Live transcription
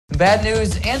Bad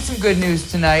news and some good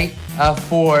news tonight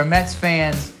for Mets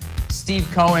fans, Steve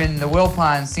Cohen, the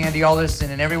Wilpons, Sandy Alderson,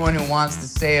 and everyone who wants the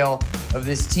sale of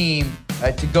this team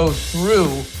to go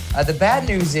through. The bad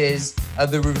news is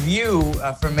the review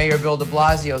from Mayor Bill de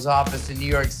Blasio's office in New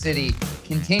York City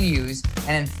continues.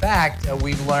 And in fact,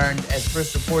 we've learned, as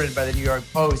first reported by the New York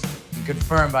Post and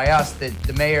confirmed by us, that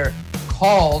the mayor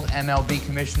called MLB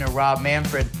Commissioner Rob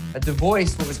Manfred to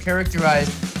voice what was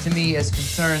characterized to me as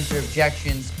concerns or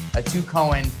objections to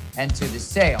Cohen and to the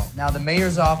sale. Now, the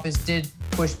mayor's office did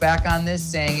push back on this,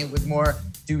 saying it was more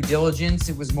due diligence,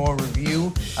 it was more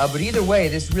review. But either way,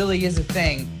 this really is a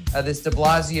thing, this de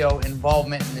Blasio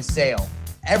involvement in the sale.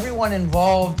 Everyone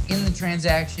involved in the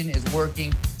transaction is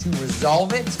working to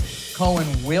resolve it. Cohen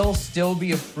will still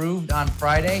be approved on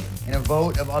Friday in a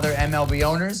vote of other MLB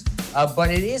owners, but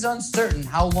it is uncertain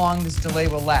how long this delay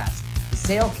will last. The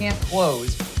sale can't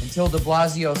close until de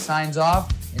Blasio signs off,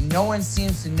 and no one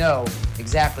seems to know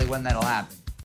exactly when that'll happen.